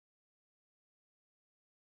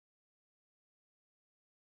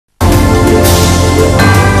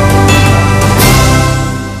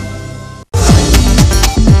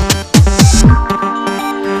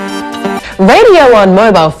Radio on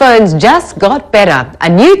mobile phones just got better. A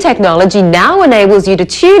new technology now enables you to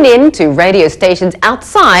tune in to radio stations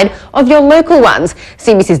outside of your local ones.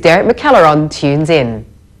 CNBC's Derek McCelleron tunes in.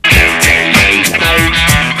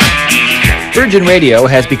 Virgin Radio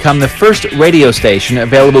has become the first radio station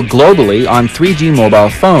available globally on 3G mobile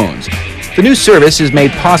phones. The new service is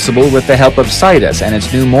made possible with the help of Sydus and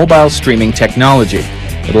its new mobile streaming technology.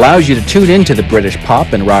 It allows you to tune into the British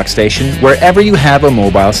pop and rock station wherever you have a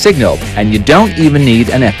mobile signal, and you don't even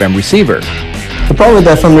need an FM receiver. The problem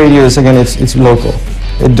with FM radio is, again, it's local.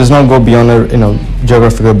 It does not go beyond a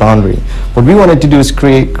geographical boundary. What we wanted to do is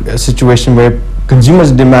create a situation where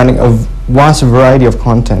consumers are demanding a vast variety of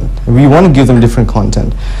content. We want to give them different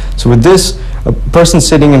content. So with this, a person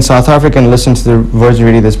sitting in South Africa and listening to the Virgin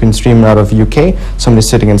Radio that's been streamed out of UK, somebody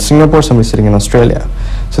sitting in Singapore, somebody sitting in Australia.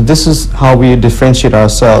 So this is how we differentiate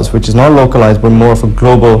ourselves, which is not localized, but more of a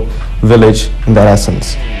global village in that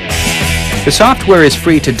essence. The software is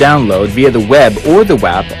free to download via the web or the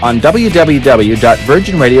WAP on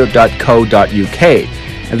www.virginradio.co.uk,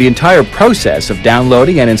 and the entire process of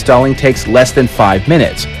downloading and installing takes less than 5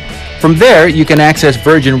 minutes. From there, you can access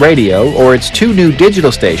Virgin Radio or its two new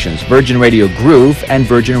digital stations, Virgin Radio Groove and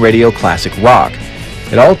Virgin Radio Classic Rock.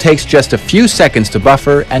 It all takes just a few seconds to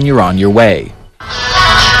buffer and you're on your way.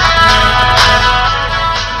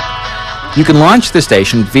 You can launch the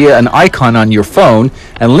station via an icon on your phone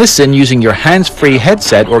and listen using your hands-free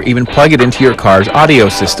headset or even plug it into your car's audio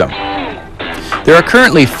system. There are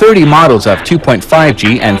currently 30 models of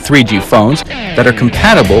 2.5G and 3G phones that are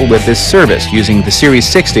compatible with this service using the Series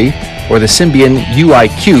 60 or the Symbian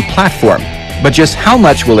UIQ platform. But just how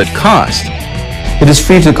much will it cost? It is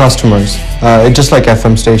free to customers, just like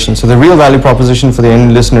FM stations. So the real value proposition for the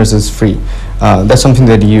end listeners is free. That's something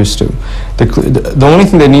they're used to. The only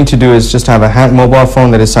thing they need to do is just have a mobile phone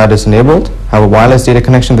that is Sydus enabled, have a wireless data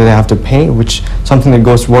connection that they have to pay, which something that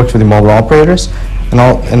works with the mobile operators,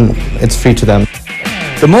 and it's free to them.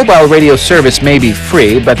 The mobile radio service may be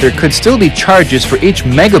free, but there could still be charges for each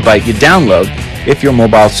megabyte you download if your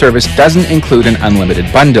mobile service doesn't include an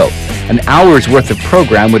unlimited bundle. An hour's worth of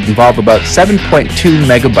program would involve about 7.2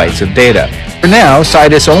 megabytes of data. For now,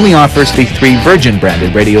 Sydus only offers the 3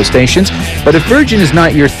 Virgin-branded radio stations, but if Virgin is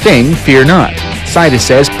not your thing, fear not. Sydus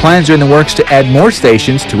says plans are in the works to add more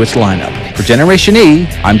stations to its lineup. For Generation E,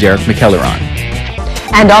 I'm Derek McCelleron.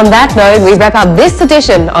 And on that note, we wrap up this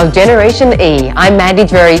edition of Generation E. I'm Mandy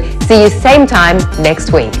Drury. See you same time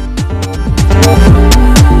next week.